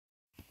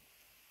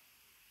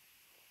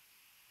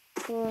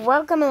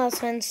Welcome, my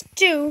friends,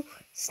 to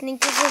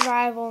Sneak3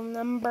 Survival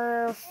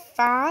number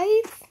 5.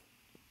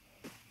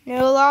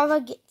 No lava,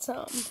 get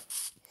some.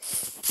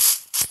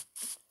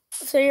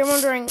 So you're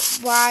wondering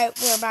why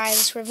we're by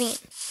this ravine.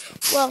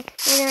 Well,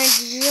 we're going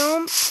to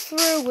jump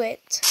through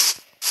it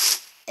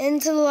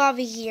into the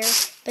lava here,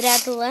 but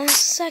at the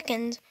last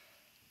second,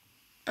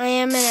 I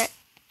am going to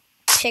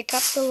pick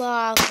up the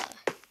lava.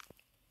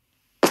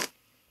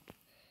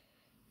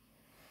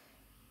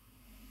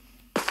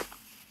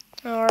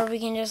 Or we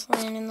can just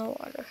land in the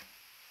water.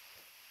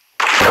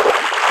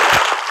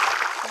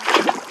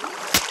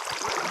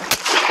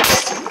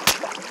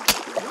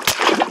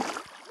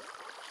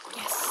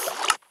 Yes.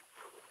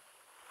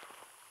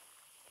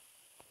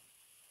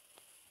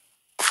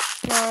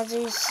 Now, as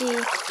you see,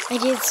 I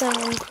did some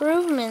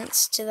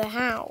improvements to the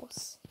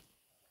house.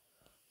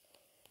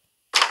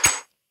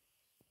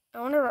 I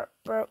wonder what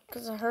broke,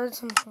 because I heard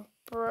something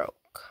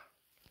broke.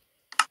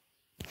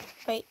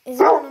 Wait,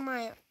 is it one of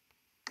my...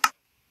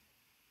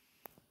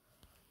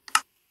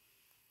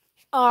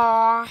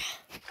 Aww.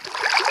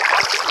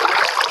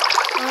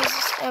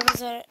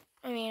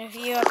 A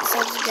few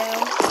episodes ago.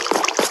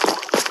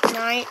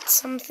 Night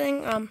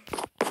something.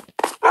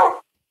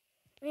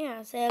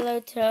 Yeah, say hello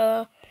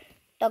to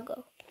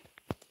Doggo.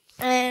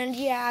 And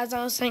yeah, as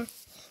I was saying,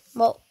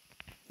 well,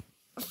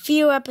 a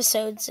few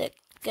episodes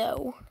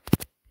ago,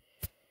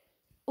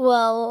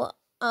 well,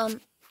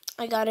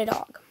 I got a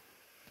dog.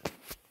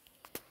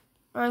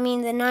 I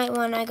mean, the night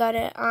one, I got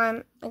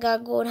a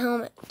gold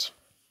helmet.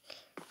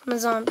 I'm a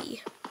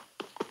zombie.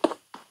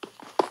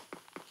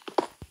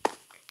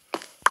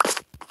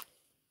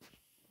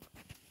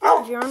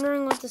 If you're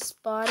wondering what the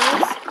spot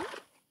is,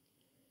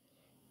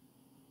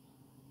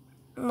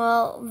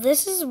 well,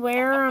 this is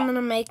where I'm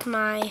gonna make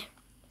my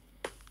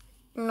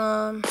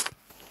little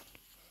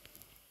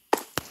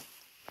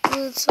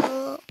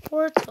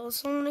portal,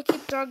 so I'm gonna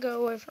keep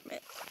Doggo away from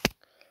it.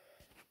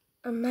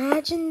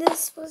 Imagine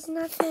this was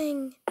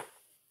nothing.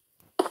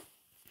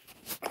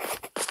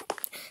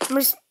 I'm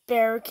just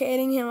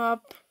barricading him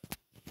up.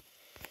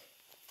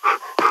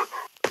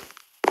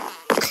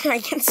 I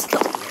can still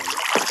hear him.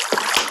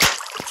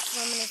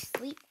 I'm gonna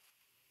sleep.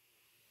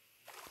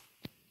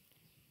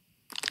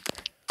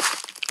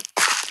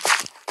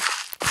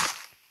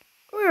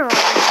 Where are we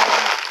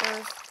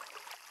first?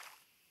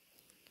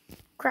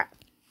 Crap.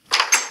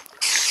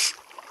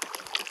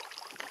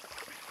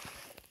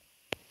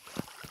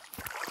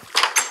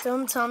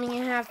 Don't tell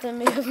me I have to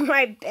move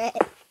my bed.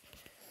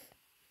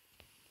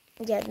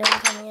 Yeah, don't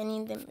tell me I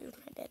need to move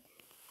my bed.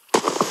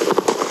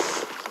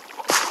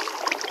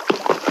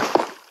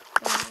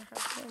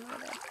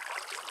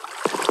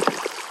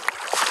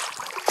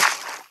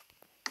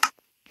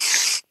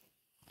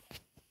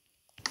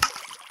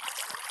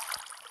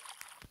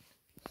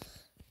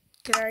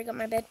 Okay, I already got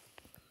my bed.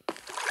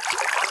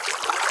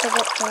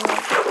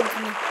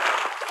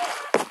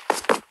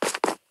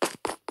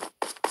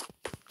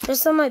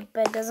 Just so my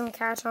bed doesn't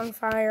catch on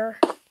fire.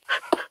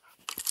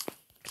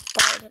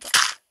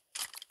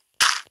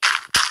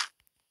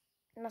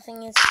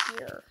 Nothing is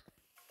here.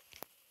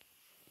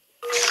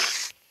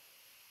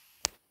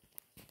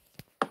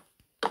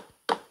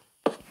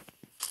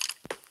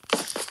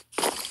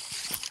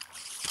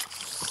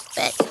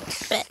 Bed.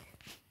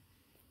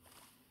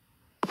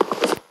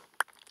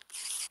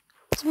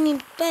 I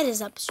mean, bed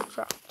is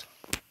obstruct.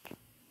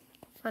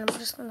 Fine, I'm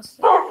just gonna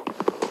sleep.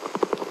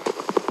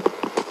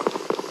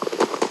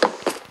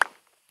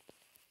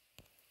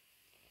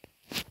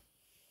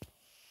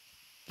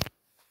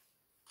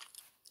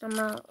 I'm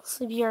gonna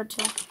sleep here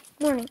till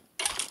morning.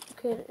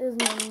 Okay, it is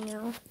morning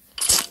now.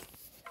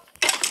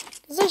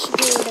 Because I should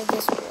get rid of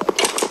this wood.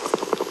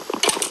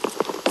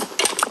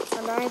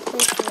 And I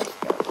placed the wood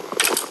here.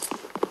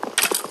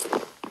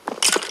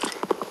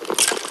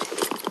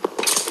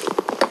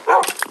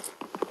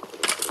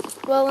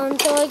 Well,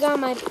 until I got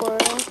my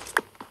portal,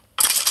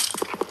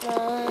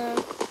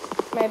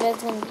 my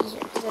bed's gonna be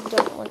here because I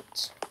don't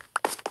want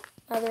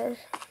other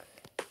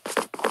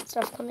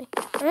stuff coming.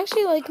 I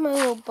actually like my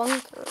little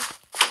bunker.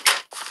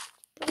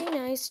 Pretty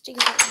nice to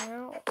get a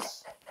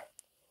house.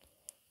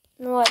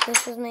 You know what?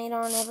 This was made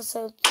on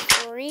episode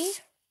 3.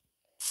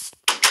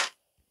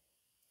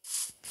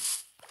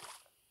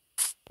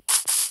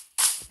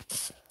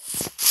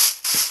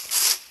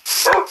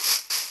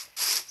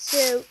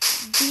 So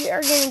we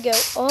are gonna go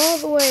all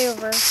the way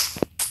over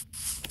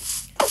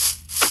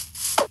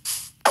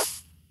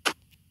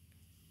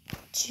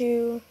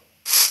to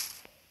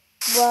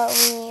what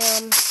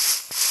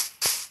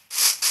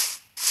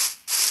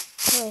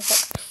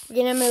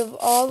we're gonna move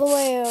all the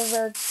way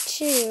over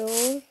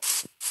to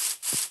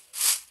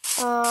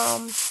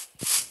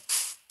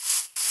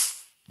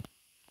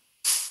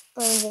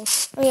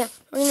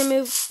we're gonna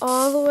move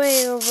all the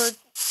way over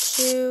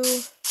to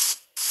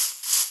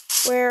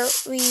where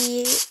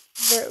we're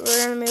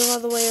gonna move all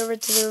the way over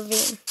to the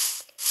ravine.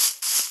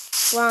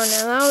 Wow,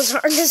 now that was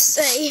hard to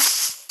say.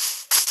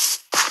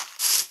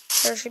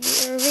 There should be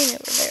a ravine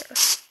over there.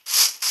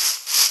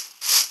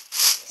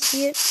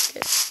 See it?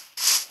 Good.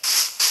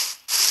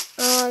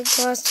 Like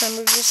last time,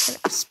 we're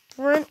just gonna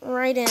sprint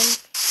right in.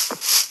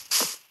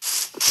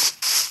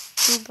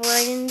 And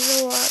right into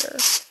the water.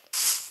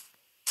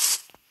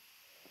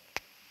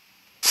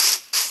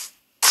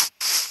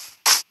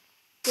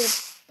 Get a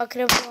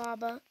bucket of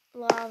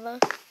lava.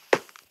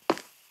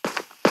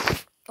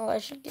 Oh, I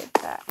should get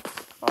that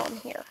while I'm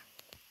here.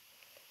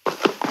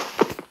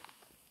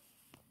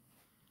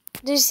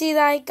 Did you see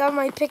that? I got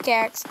my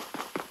pickaxe,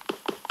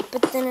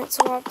 but then it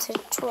swapped to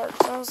torch.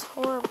 That was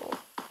horrible.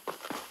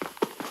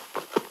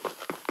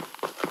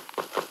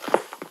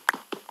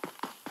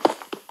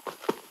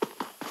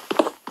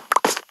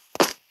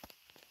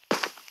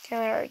 Okay,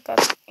 I already got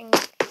the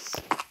ingots.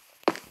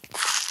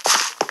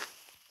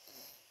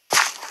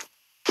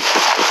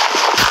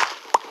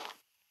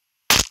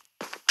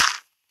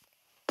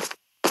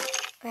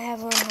 I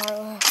have one heart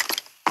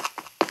left.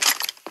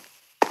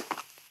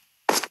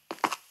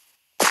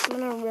 I'm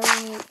gonna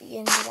really need to get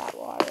into that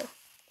water.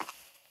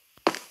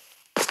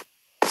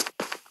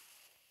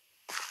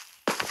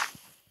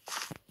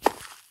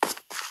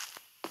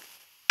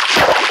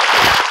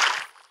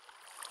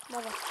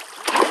 Mother.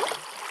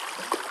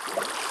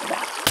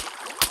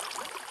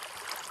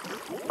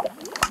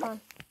 Come on.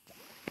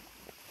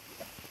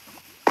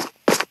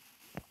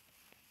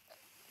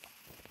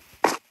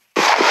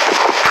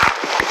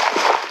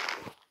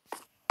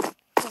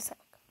 Just a sec.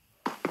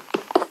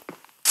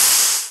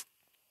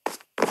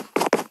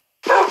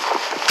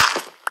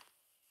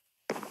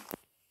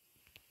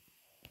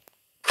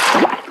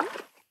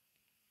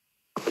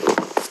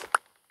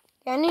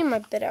 Yeah, I need my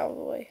bit out of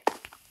the way.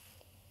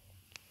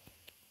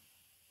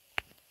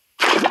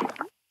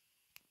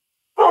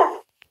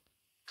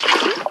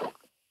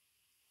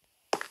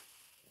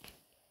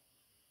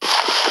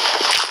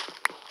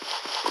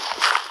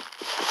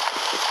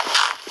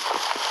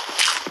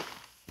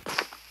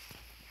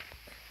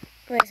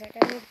 Wait a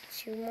second, I need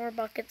 2 more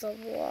buckets of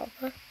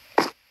lava.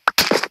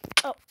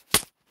 Oh,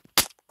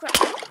 crap.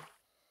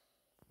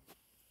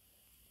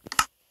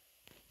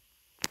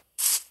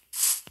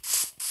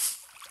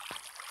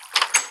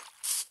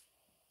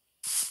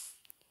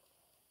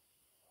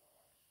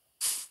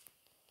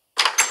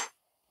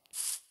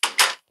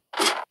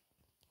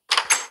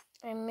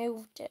 I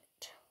moved it.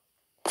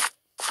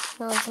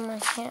 Now it's in my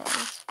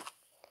hands.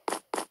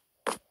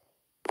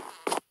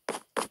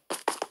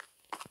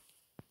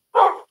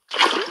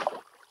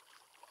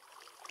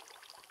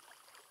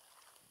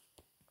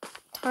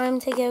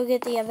 Time to go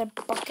get the other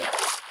bucket.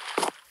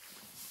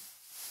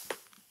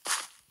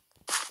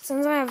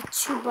 Since I have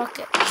 2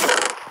 buckets,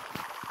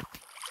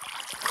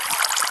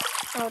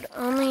 I would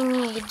only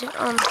need to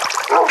go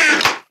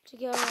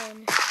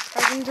in,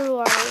 right into the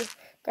water,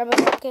 grab a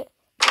bucket,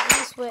 press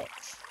the switch,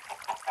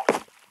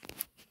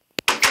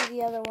 to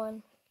the other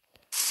one,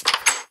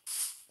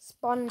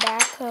 spawn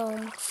back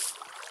home.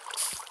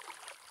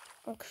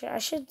 Okay, I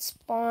should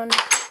spawn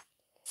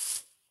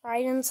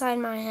right inside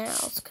my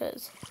house,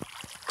 because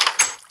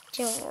it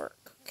didn't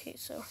work. Okay,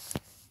 so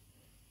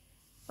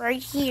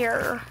right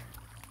here,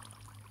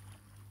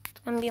 it's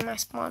going to be my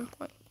spawn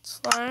point. /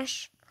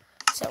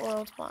 set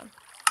world spawn.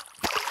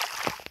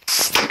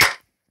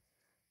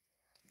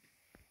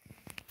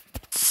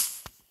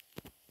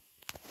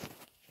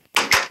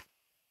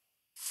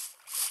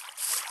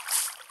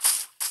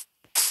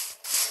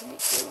 Should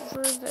be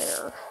over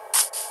there.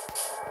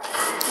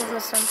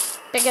 Listen,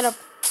 pick it up,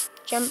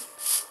 jump.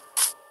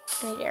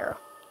 I need arrow.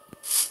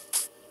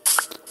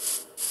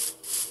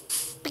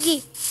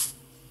 Piggy!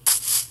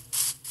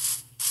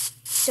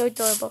 So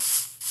adorable.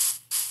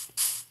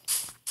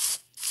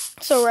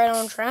 So right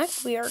on track,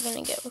 we are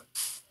gonna go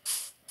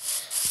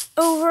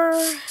over.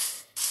 I'm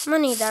gonna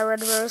need that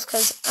red rose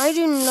because I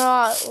do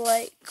not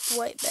like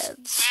white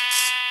beds.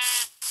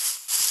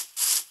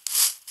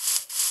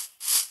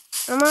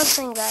 I'm not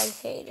saying that I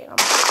hate it. I'm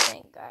just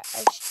saying that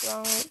I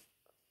strongly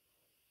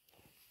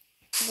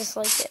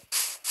dislike it.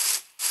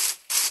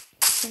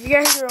 If you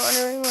guys were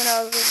wondering what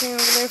I was looking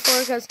over there for,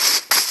 because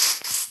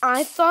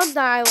I thought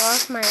that I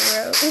lost my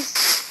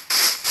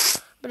rose,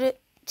 but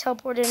it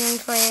teleported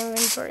into my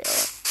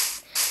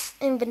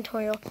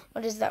inventorial.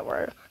 What is that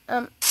word?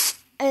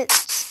 It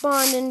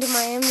spawned into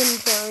my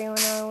inventory when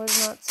I was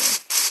not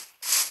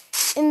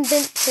seeing.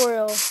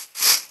 Inventorial.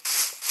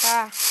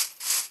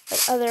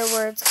 What other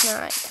words can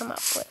I come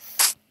up with?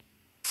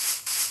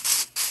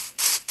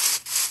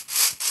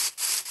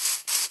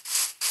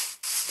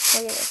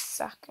 Wait a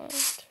second.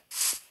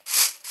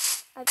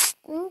 I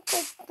think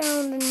I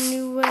found a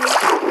new way.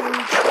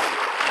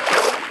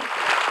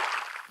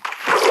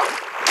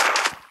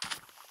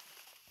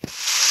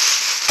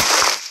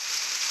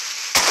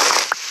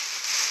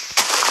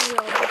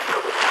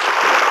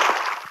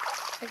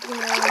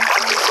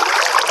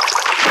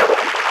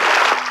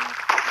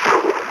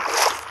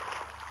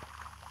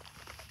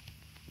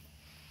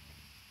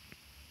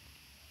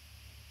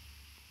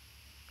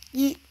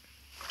 Yeet.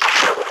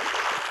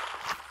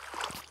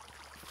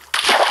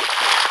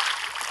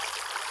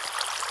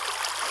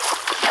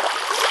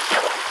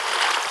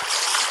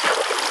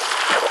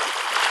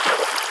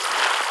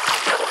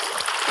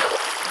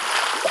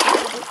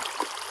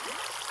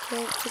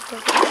 Wait,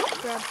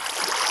 grab.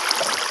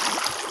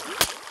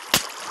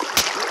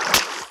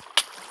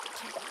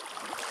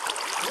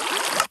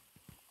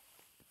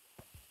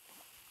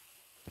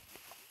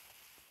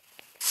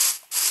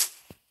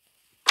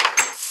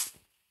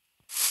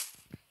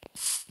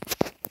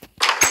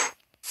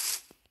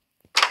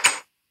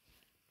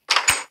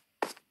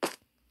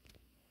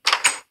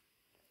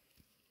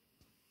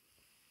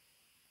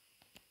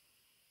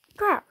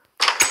 Crap.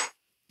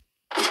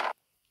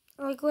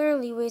 I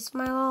clearly waste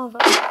my lava.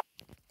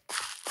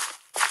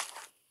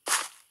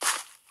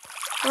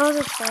 I was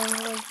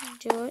excited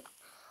to do it.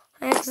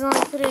 I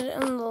accidentally put it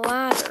on the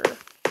ladder.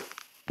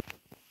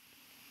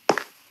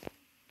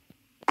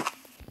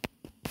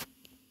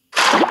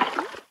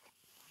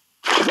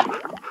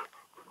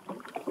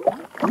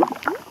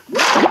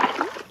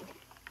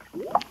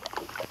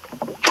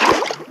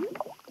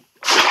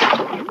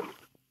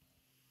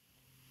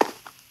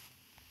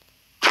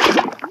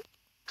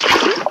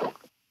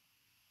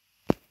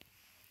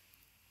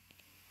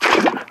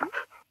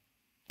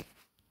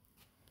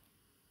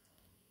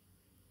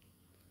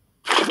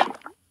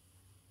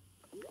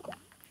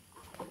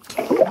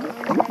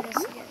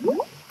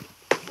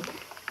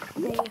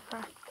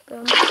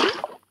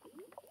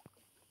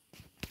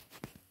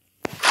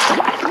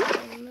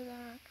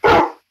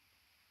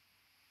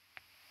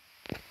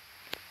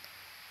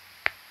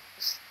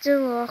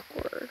 Still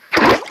awkward.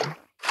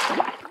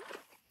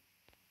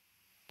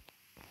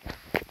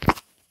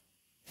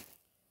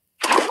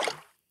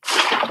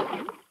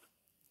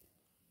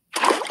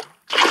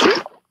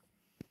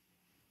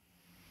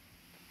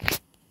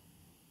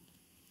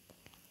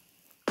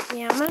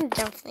 Yeah, I'm gonna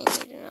definitely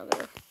need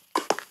another.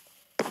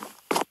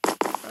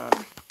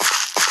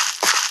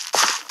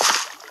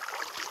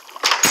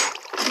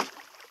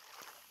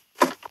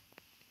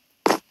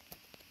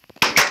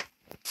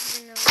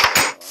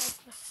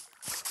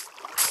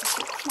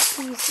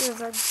 Two pieces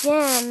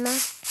again.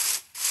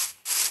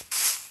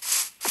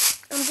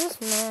 I'm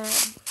just mad.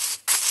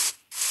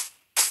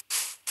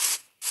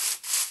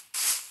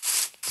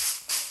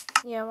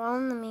 Yeah, well,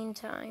 in the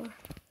meantime,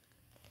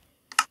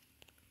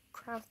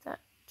 craft that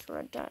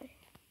red dye.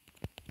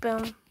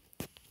 Boom,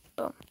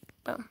 boom,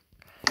 boom.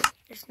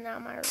 There's now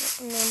my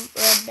new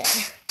red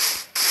bed.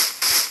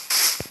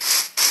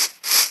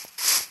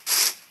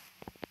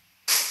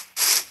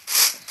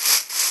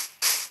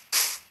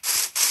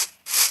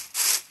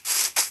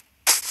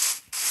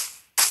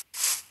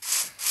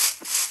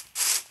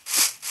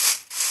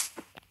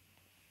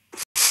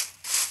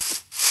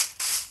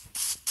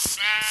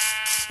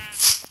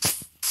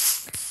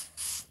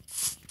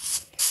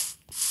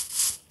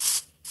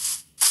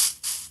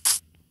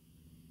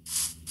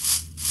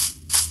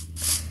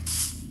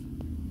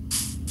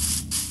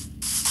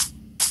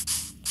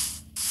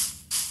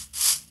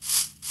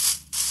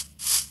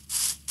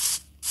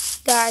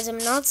 Guys, I'm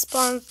not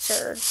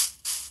sponsored,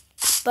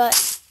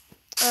 but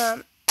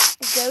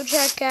go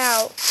check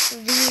out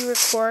the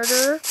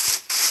recorder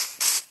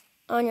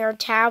on your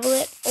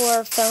tablet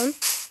or phone,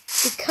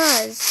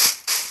 because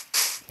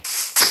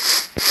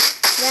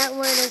that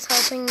word is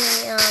helping me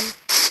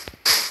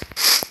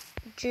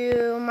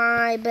do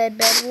my Bed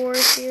War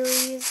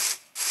series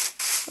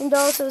and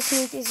also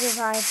Sneak3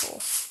 Survival.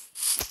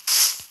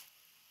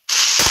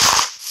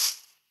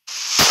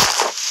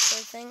 So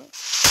thanks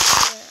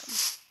to them.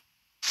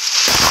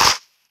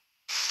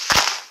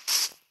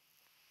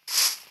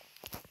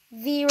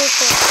 The recorder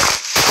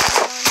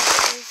on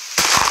this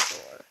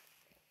store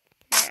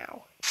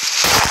now.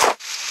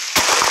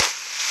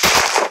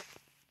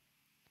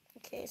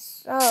 Okay,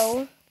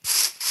 so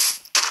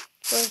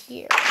we're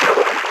here.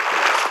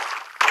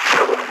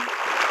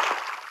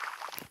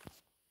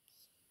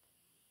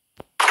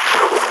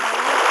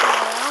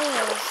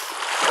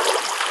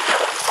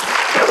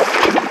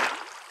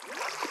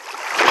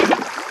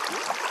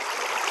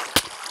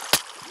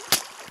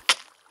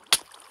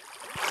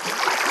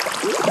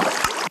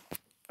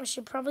 I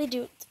should probably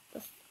do it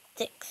with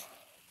sticks.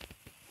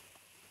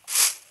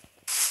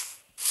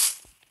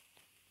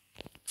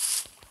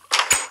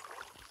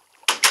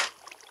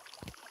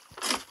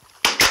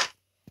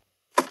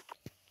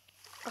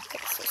 Okay,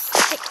 so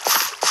sticks.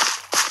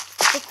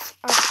 Sticks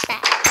are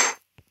back.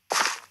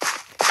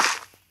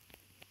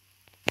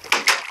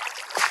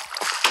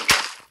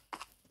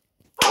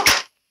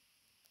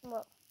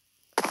 Whoa.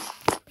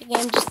 The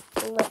game just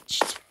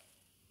glitched.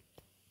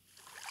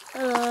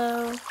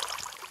 Hello.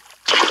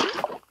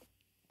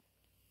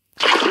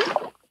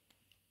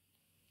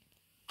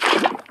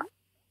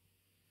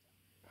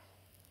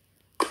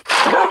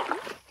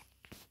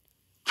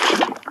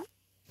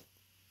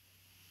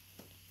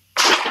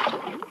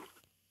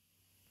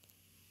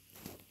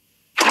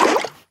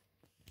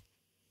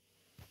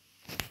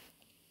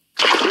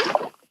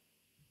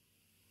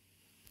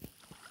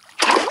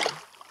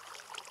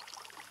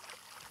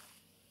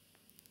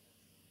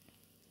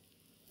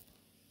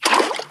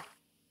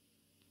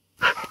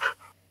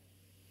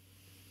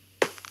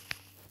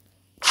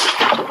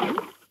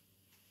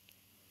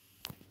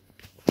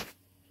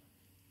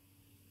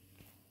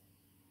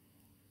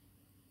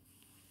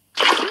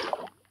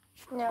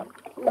 No,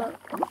 no.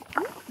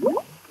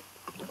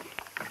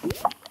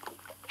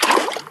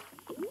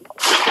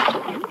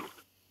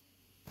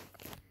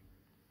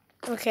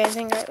 Okay, I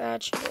think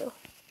that should do.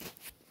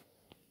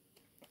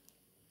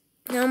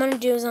 Now I'm gonna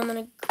do is I'm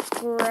gonna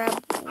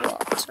grab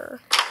water.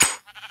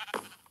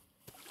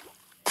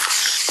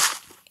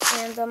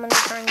 And I'm gonna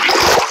try and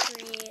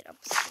create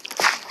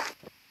obsidian.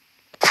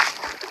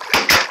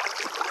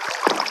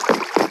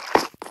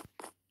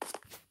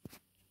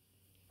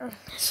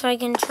 So I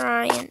can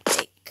try and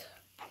make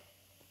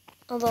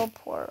a little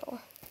portal.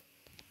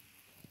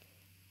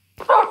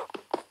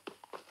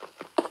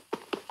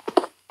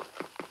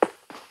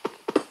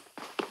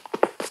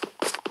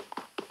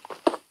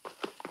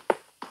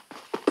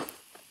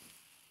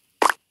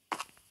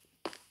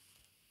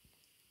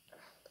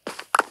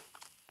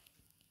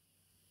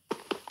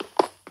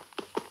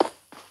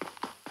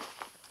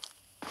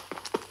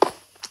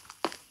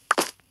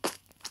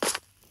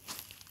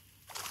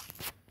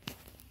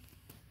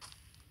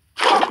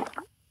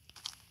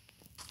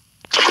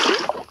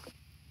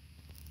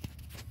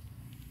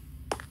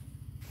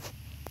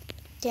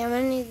 Damn,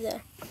 I need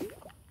to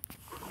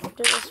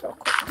do this real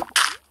quick.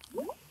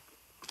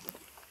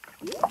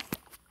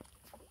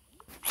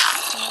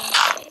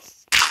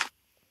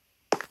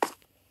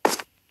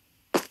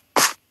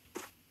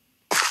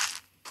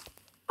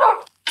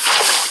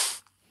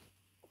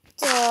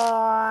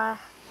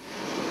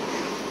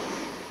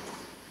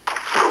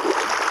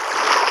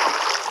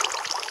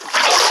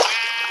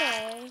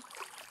 Okay.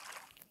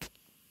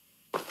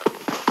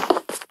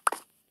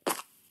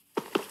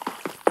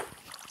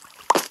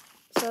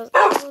 So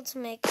I was able to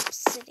make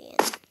obsidian.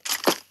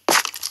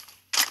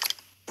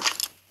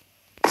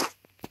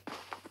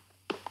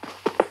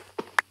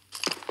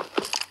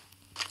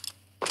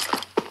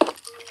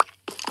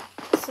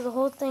 So the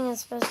whole thing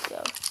is supposed to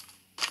go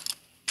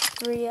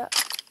 3 up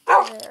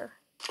there,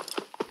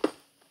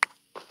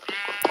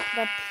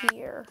 up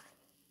here,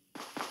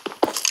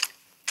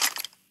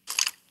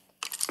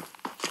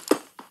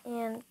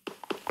 and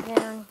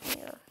down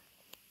here.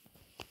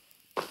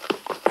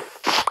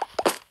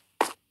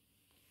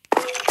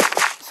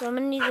 So I'm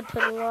gonna need to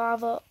put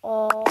lava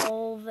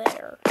all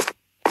there.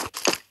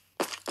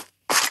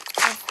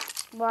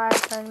 That's why I'm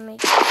trying to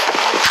make this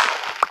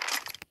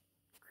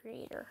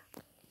creator.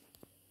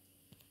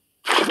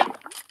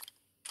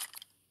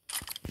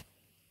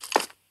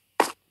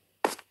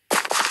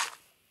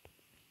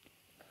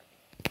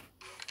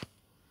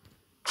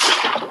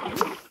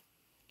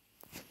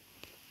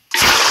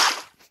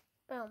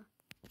 Boom.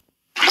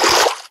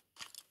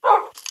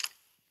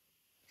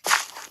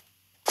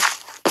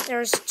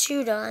 There's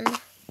 2 done.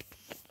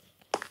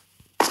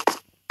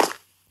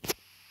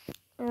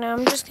 Now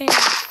I'm just going to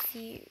do a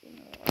few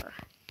more.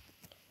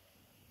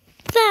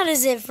 That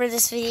is it for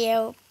this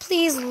video.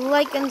 Please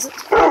like and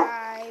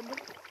subscribe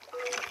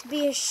to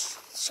be a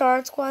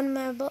Shard Squad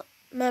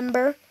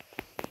member.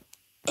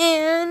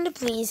 And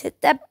please hit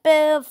that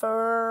bell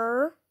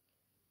for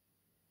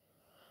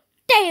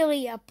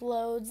daily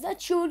uploads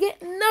that you will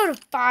get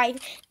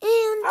notified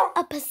in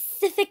a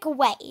Pacific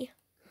way.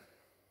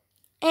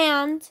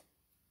 And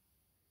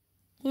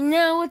you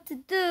know what to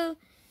do.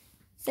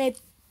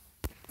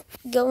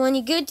 When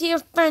you go to your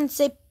friends,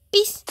 say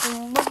peace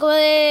and walk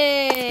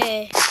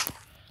away.